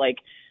down at like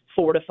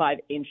 4 to 5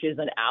 inches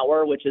an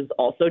hour, which is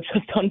also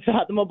just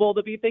unfathomable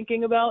to be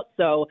thinking about.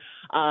 So,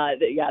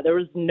 there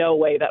was no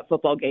way that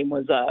football game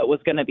was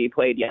going to be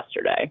played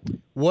yesterday.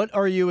 What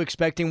are you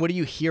expecting? What are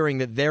you hearing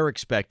that they're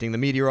expecting, the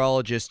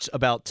meteorologists,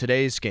 about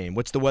today's game?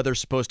 What's the weather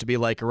supposed to be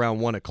like around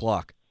 1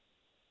 o'clock?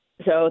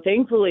 So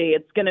thankfully,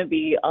 it's going to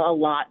be a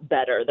lot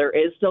better. There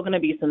is still going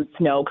to be some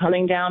snow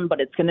coming down, but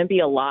it's going to be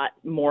a lot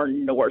more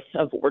north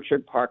of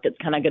Orchard Park. It's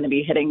kind of going to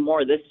be hitting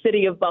more the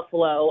city of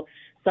Buffalo,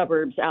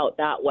 suburbs out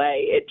that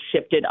way. It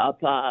shifted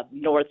up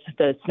north.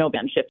 The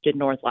snowband shifted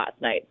north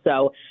last night.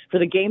 So for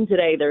the game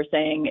today, they're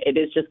saying it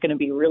is just going to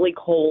be really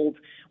cold.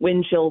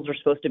 Wind chills are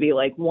supposed to be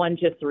like 1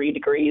 to 3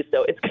 degrees.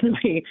 So it's going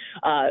to be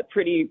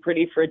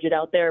pretty frigid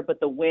out there. But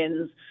the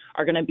winds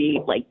are going to be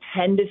like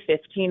 10 to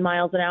 15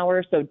 miles an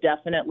hour. So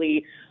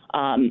definitely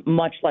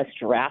much less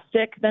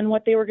drastic than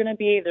what they were going to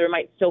be. There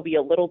might still be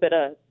a little bit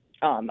of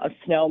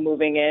snow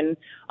moving in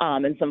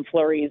and some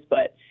flurries,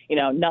 but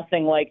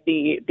nothing like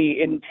the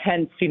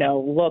intense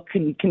look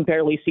and can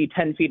barely see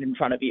 10 feet in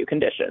front of you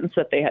conditions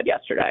that they had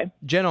yesterday.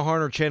 Jenna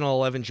Harner, Channel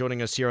 11,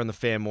 joining us here on the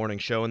Fan Morning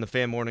Show, and the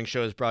Fan Morning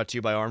Show is brought to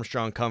you by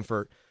Armstrong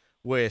Comfort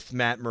with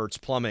Matt Mertz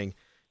Plumbing.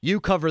 You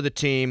cover the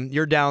team.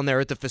 You're down there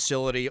at the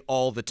facility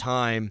all the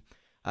time.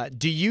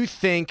 Do you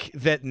think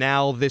that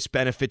now this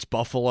benefits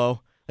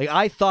Buffalo? Like,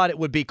 I thought it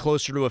would be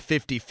closer to a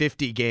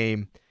 50-50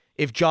 game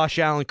if Josh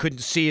Allen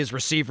couldn't see his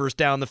receivers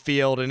down the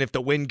field and if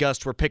the wind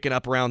gusts were picking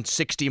up around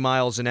 60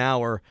 miles an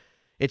hour.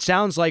 It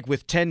sounds like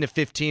with 10 to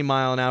 15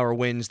 mile an hour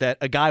winds that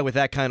a guy with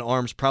that kind of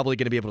arm's probably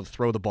going to be able to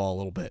throw the ball a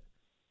little bit.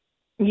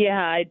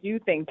 Yeah, I do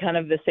think kind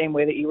of the same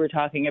way that you were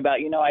talking about.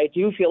 I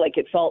do feel like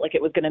it felt like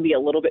it was going to be a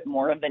little bit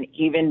more of an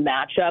even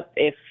matchup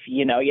if,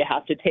 you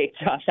have to take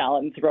Josh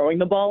Allen throwing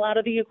the ball out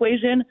of the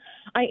equation.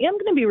 I am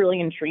going to be really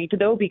intrigued,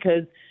 though,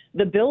 because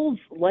the Bills,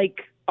 like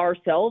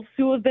ourselves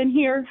who have been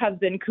here, have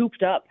been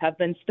cooped up, have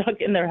been stuck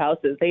in their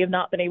houses. They have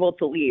not been able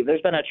to leave.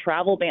 There's been a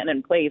travel ban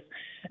in place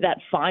that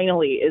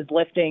finally is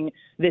lifting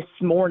this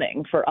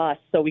morning for us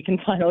so we can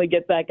finally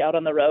get back out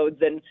on the roads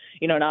and,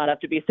 not have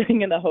to be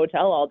sitting in the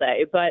hotel all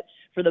day. But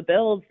for the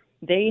Bills,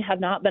 they have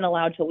not been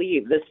allowed to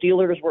leave. The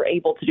Steelers were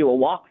able to do a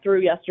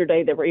walkthrough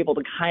yesterday. They were able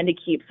to kind of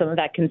keep some of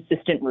that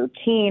consistent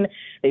routine.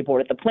 They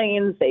boarded the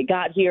planes. They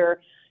got here.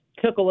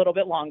 Took a little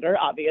bit longer,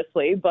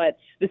 obviously, but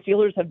the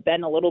Steelers have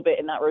been a little bit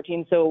in that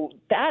routine. So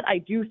that I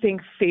do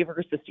think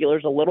favors the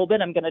Steelers a little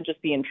bit. I'm going to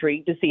just be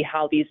intrigued to see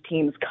how these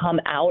teams come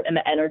out and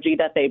the energy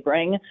that they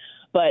bring.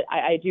 But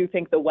I do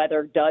think the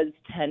weather does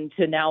tend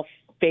to now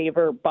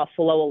favor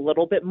Buffalo a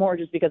little bit more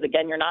just because,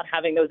 again, you're not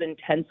having those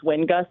intense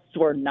wind gusts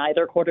where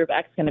neither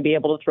quarterback's going to be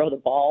able to throw the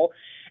ball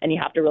and you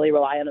have to really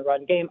rely on the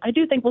run game. I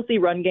do think we'll see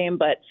run game,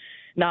 but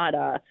not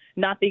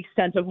the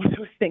extent of what I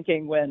was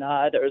thinking when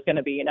there was going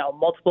to be,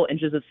 multiple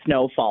inches of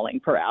snow falling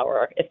per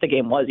hour if the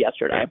game was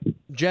yesterday.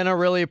 Jenna,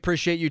 really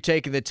appreciate you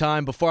taking the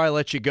time. Before I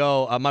let you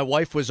go, my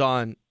wife was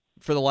on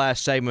for the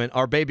last segment.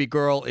 Our baby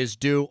girl is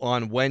due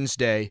on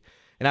Wednesday,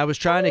 and I was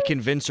trying to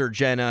convince her,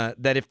 Jenna,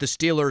 that if the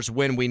Steelers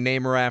win, we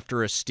name her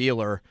after a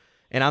Steeler.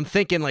 And I'm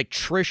thinking like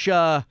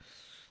Trisha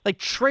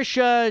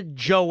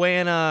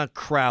Joanna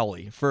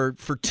Crowley for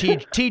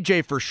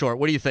TJ for short.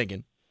 What are you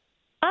thinking?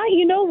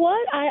 You know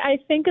what? I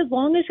think as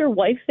long as your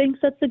wife thinks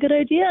that's a good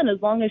idea and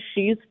as long as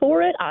she's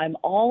for it, I'm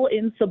all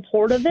in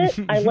support of it.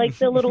 I like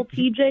the little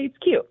TJ. It's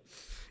cute.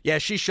 Yeah,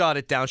 she shot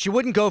it down. She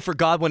wouldn't go for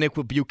Godwin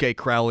Ikwebuike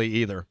Crowley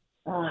either.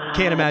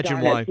 Can't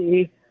imagine why.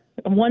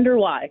 Wonder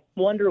why.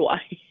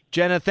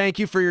 Jenna, thank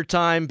you for your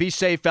time. Be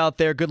safe out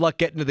there. Good luck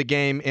getting to the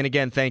game. And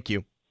again, thank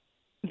you.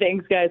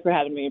 Thanks, guys, for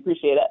having me.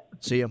 Appreciate it.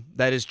 See you.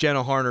 That is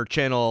Jenna Harner,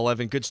 Channel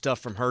 11. Good stuff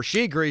from her.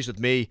 She agrees with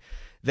me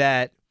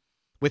that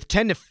with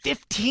 10 to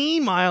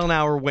 15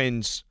 mile-an-hour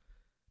winds,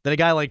 that a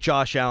guy like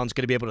Josh Allen's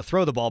going to be able to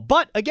throw the ball.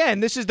 But, again,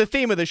 this is the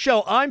theme of the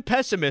show. I'm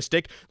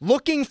pessimistic,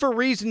 looking for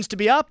reasons to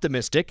be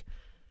optimistic.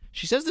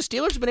 She says the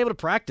Steelers have been able to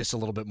practice a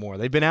little bit more.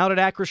 They've been out at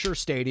Acrisure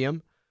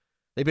Stadium.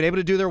 They've been able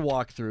to do their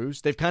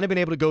walkthroughs. They've kind of been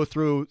able to go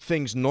through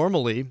things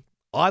normally,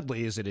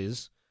 oddly as it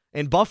is.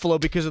 In Buffalo,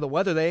 because of the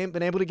weather, they ain't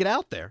been able to get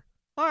out there.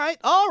 All right.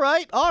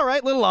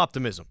 Little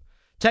optimism.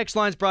 Text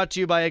line's brought to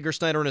you by Edgar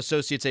Snyder and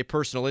Associates, a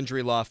personal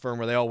injury law firm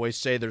where they always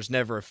say there's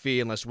never a fee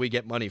unless we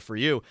get money for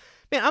you.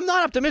 Man, I'm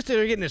not optimistic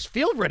they're getting this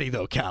field ready,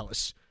 though,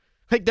 Callis.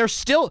 Like, they're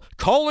still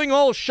calling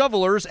all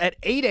shovelers at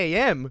 8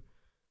 a.m.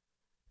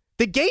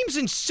 The game's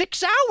in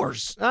 6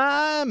 hours.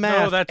 Math.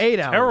 No, that's 8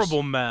 hours.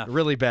 Terrible math.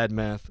 Really bad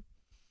math.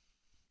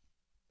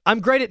 I'm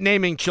great at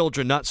naming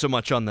children, not so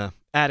much on the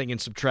adding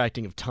and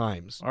subtracting of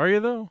times. Are you,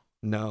 though?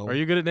 No. Are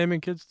you good at naming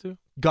kids, too?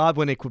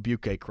 Godwin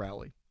Ikwebuike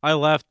Crowley. I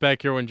laughed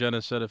back here when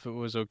Jenna said if it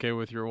was okay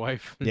with your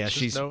wife. Yeah,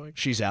 she's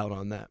out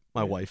on that.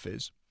 My wife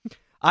is.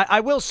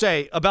 I will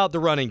say about the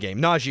running game,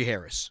 Najee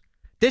Harris.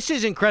 This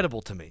is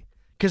incredible to me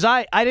because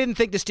I didn't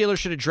think the Steelers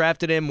should have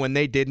drafted him when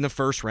they did in the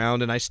first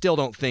round, and I still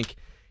don't think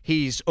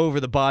he's over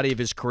the body of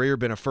his career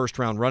been a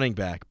first-round running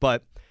back.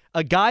 But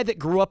a guy that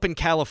grew up in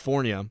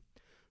California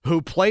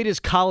who played his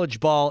college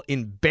ball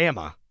in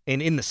Bama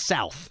and in the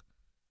South.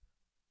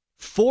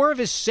 4 of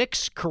his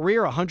 6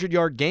 career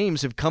 100-yard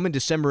games have come in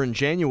December and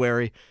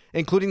January,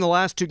 including the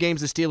last 2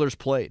 games the Steelers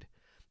played.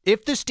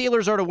 If the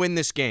Steelers are to win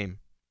this game,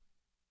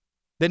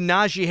 then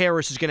Najee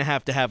Harris is going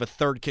to have a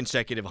third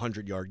consecutive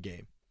 100-yard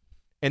game.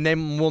 And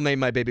then we'll name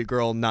my baby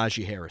girl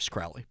Najee Harris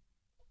Crowley,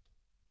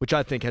 which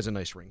I think has a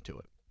nice ring to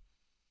it.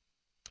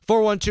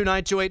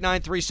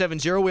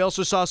 412-928-9370. We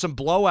also saw some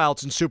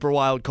blowouts in Super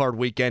Wild Card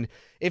Weekend.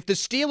 If the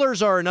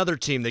Steelers are another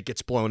team that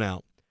gets blown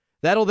out,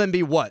 that'll then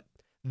be what?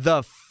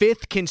 The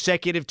 5th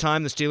consecutive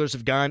time the Steelers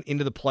have gone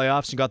into the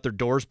playoffs and got their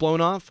doors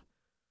blown off?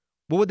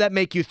 What would that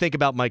make you think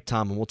about Mike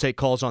Tomlin? We'll take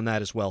calls on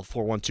that as well.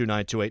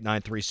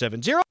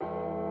 412-928-9370.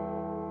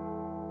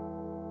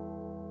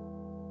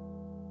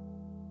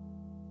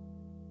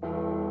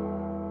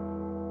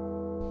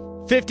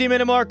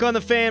 $50-minute mark on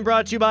the Fan,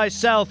 brought to you by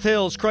South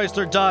Hills,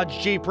 Chrysler, Dodge,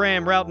 Jeep,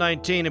 Ram, Route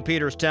 19 in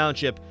Peters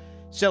Township,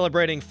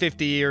 celebrating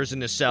 50 years in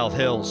the South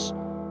Hills.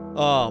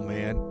 Oh,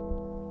 man.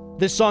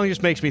 This song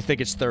just makes me think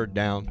it's third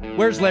down.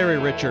 Where's Larry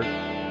Richard?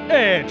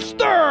 It's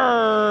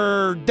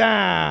third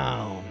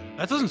down.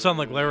 That doesn't sound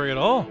like Larry at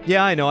all.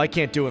 Yeah, I know. I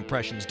can't do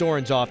impressions.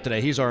 Doran's off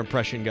today. He's our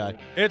impression guy.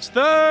 It's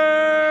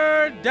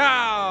third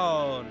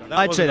down.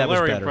 I'd say that was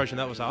Larry better. Impression.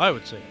 That was how I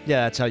would say it.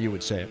 Yeah, that's how you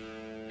would say it.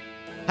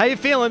 How you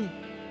feeling?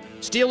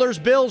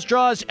 Steelers-Bills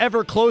draws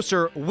ever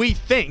closer, we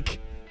think.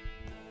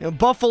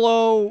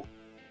 Buffalo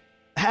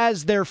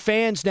has their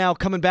fans now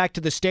coming back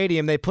to the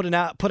stadium. They put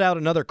out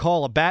another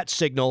call, a bat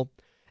signal,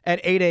 at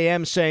 8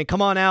 a.m. saying,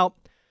 come on out,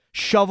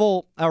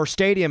 shovel our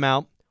stadium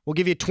out. We'll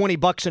give you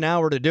 $20 an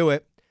hour to do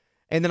it.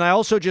 And then I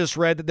also just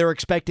read that they're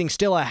expecting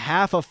still a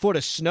half a foot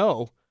of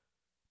snow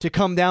to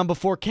come down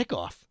before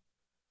kickoff.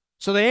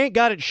 So they ain't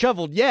got it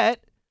shoveled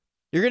yet.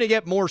 You're going to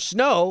get more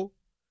snow.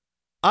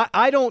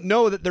 I don't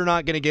know that they're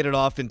not going to get it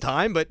off in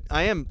time, but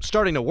I am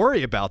starting to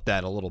worry about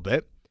that a little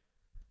bit.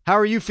 How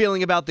are you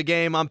feeling about the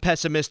game? I'm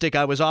pessimistic.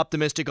 I was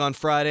optimistic on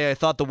Friday. I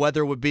thought the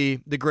weather would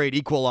be the great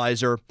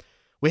equalizer.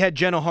 We had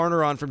Jenna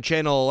Harner on from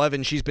Channel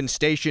 11. She's been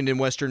stationed in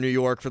Western New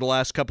York for the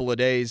last couple of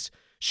days.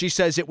 She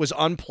says it was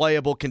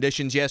unplayable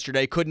conditions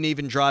yesterday. Couldn't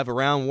even drive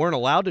around. Weren't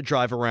allowed to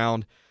drive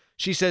around.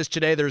 She says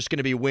today there's going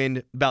to be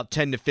wind about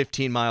 10 to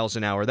 15 miles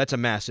an hour. That's a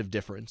massive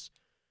difference.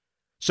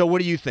 So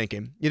what are you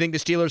thinking? You think the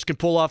Steelers can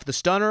pull off the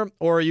stunner,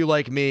 or are you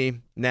like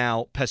me,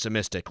 now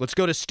pessimistic? Let's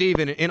go to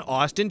Steven in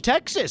Austin,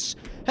 Texas.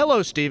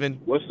 Hello,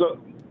 Steven. What's up?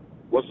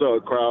 What's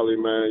up, Crowley,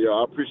 man? Yo,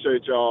 I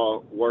appreciate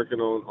y'all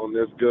working on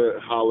this good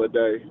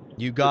holiday.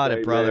 You got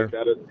it, brother.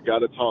 Got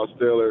to talk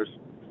Steelers.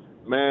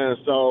 Man,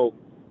 so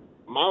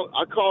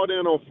I called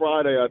in on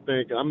Friday, I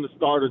think. I'm the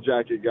starter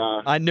jacket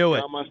guy. I knew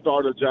it. Got my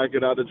starter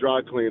jacket out of the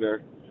dry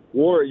cleaner.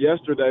 wore it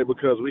yesterday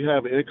because we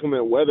have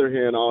inclement weather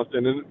here in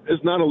Austin, and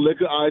it's not a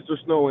lick of ice or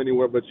snow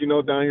anywhere, but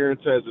down here in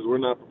Texas, we're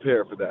not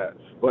prepared for that.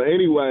 But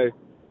anyway,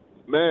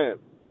 man,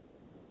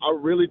 I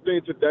really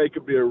think today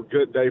could be a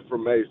good day for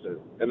Mason.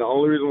 And the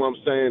only reason why I'm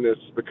saying this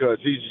is because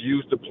he's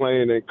used to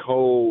playing in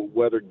cold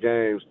weather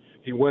games.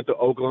 He went to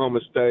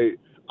Oklahoma State.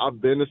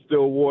 I've been to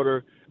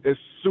Stillwater. It's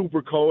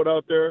super cold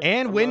out there.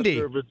 And windy.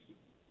 Sure, it's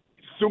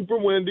super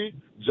windy.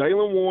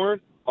 Jaylen Warren,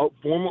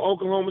 former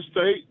Oklahoma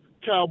State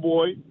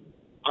Cowboy.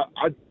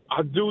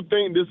 I do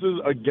think this is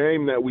a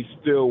game that we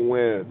still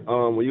win.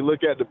 When you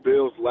look at the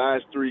Bills'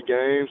 last 3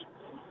 games,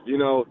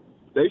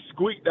 they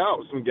squeaked out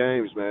some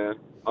games, man.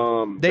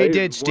 They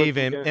did,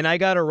 Steven, and I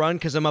got to run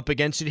because I'm up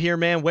against it here,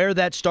 man. Wear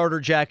that starter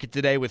jacket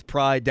today with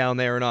pride down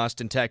there in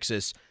Austin,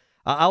 Texas.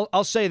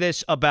 I'll say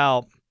this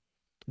about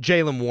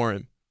Jaylen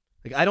Warren.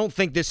 I don't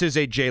think this is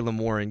a Jaylen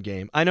Warren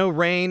game. I know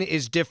rain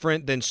is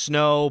different than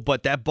snow,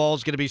 but that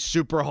ball's going to be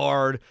super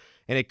hard,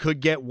 and it could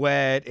get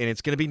wet, and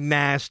it's going to be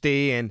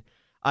nasty, and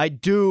I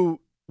do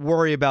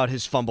worry about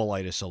his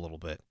fumbleitis a little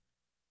bit.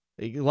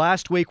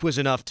 Last week was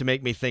enough to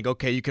make me think,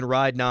 okay, you can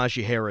ride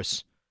Najee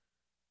Harris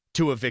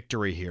to a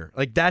victory here.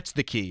 That's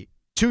the key.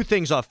 2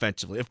 things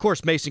offensively. Of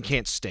course, Mason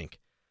can't stink.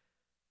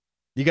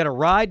 You got to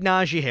ride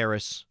Najee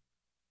Harris,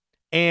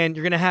 and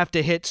you're going to have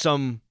to hit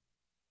some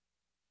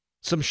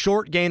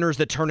short gainers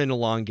that turn into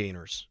long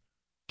gainers.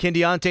 Can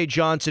Deontay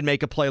Johnson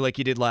make a play like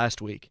he did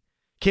last week?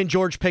 Can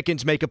George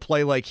Pickens make a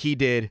play like he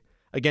did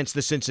against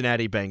the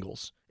Cincinnati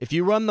Bengals? If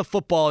you run the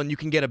football and you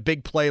can get a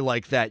big play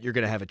like that, you're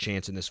going to have a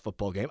chance in this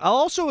football game. I'll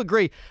also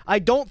agree, I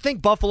don't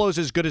think Buffalo's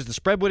as good as the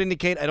spread would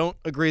indicate. I don't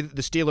agree that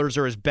the Steelers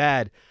are as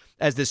bad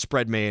as this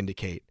spread may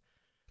indicate.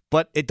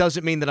 But it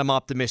doesn't mean that I'm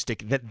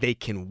optimistic that they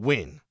can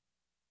win.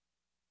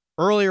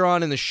 Earlier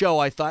on in the show,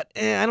 I thought,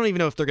 I don't even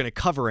know if they're going to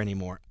cover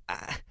anymore.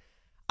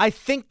 I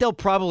think they'll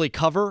probably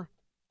cover.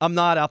 I'm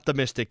not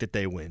optimistic that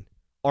they win.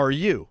 Are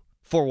you?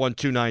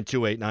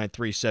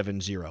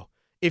 412-928-9370.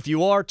 If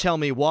you are, tell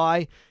me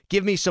why.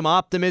 Give me some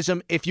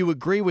optimism. If you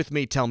agree with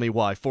me, tell me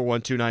why.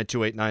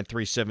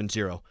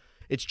 412-928-9370.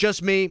 It's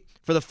just me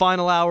for the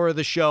final hour of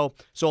the show,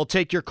 so I'll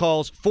take your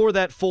calls for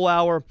that full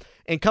hour.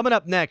 And coming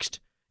up next,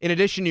 in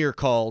addition to your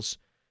calls,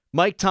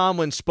 Mike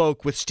Tomlin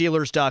spoke with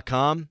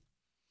Steelers.com,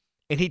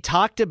 and he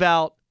talked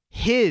about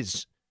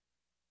his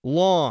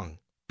long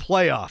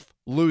playoff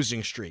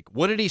losing streak.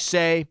 What did he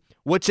say?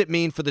 What's it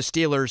mean for the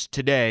Steelers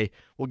today?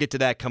 We'll get to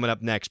that coming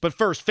up next. But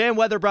first, fan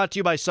weather brought to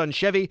you by Sun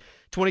Chevy.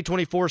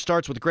 2024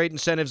 starts with great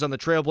incentives on the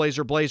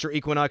Trailblazer, Blazer,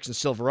 Equinox, and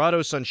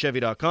Silverado.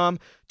 SunChevy.com.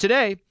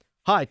 Today,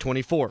 high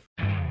 24.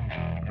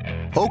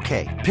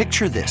 Okay,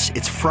 picture this.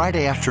 It's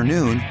Friday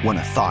afternoon when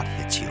a thought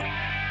hits you.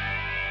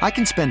 I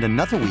can spend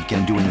another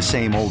weekend doing the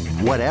same old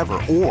whatever,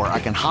 or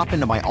I can hop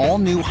into my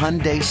all-new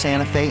Hyundai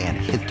Santa Fe and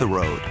hit the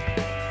road.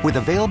 With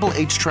available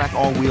H-Track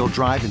all-wheel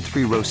drive and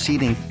 3-row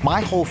seating,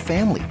 my whole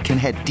family can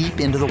head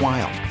deep into the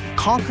wild.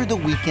 Conquer the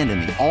weekend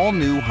in the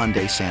all-new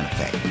Hyundai Santa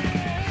Fe.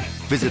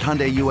 Visit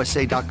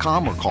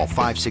HyundaiUSA.com or call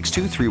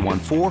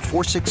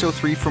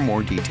 562-314-4603 for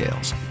more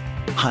details.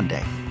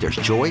 Hyundai, there's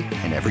joy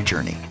in every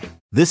journey.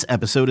 This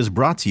episode is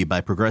brought to you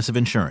by Progressive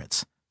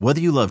Insurance. Whether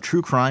you love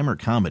true crime or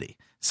comedy,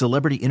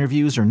 celebrity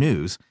interviews or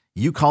news,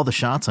 you call the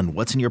shots on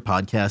what's in your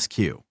podcast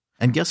queue.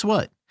 And guess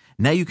what?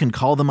 Now you can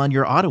call them on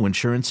your auto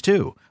insurance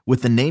too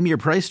with the Name Your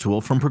Price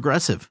tool from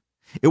Progressive.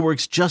 It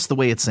works just the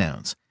way it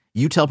sounds.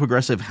 You tell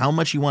Progressive how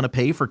much you want to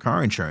pay for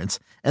car insurance,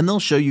 and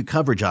they'll show you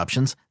coverage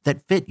options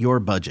that fit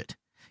your budget.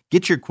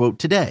 Get your quote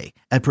today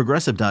at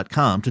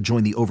Progressive.com to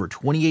join the over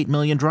 28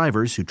 million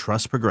drivers who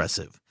trust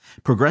Progressive.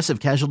 Progressive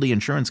Casualty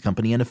Insurance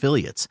Company and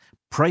Affiliates.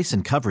 Price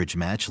and coverage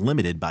match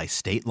limited by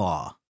state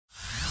law.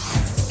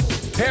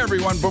 Hey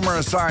everyone, Boomer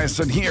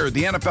Esiason here.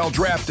 The NFL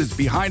Draft is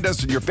behind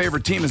us and your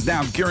favorite team is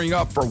now gearing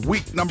up for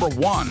week number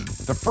 1.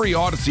 The free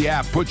Odyssey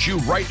app puts you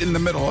right in the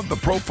middle of the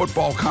pro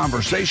football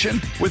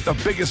conversation with the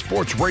biggest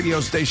sports radio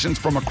stations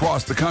from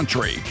across the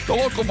country. The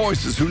local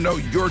voices who know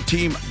your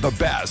team the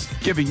best,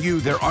 giving you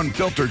their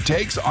unfiltered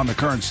takes on the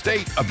current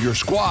state of your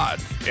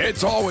squad.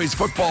 It's always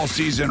football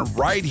season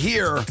right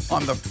here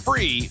on the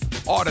free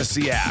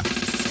Odyssey app.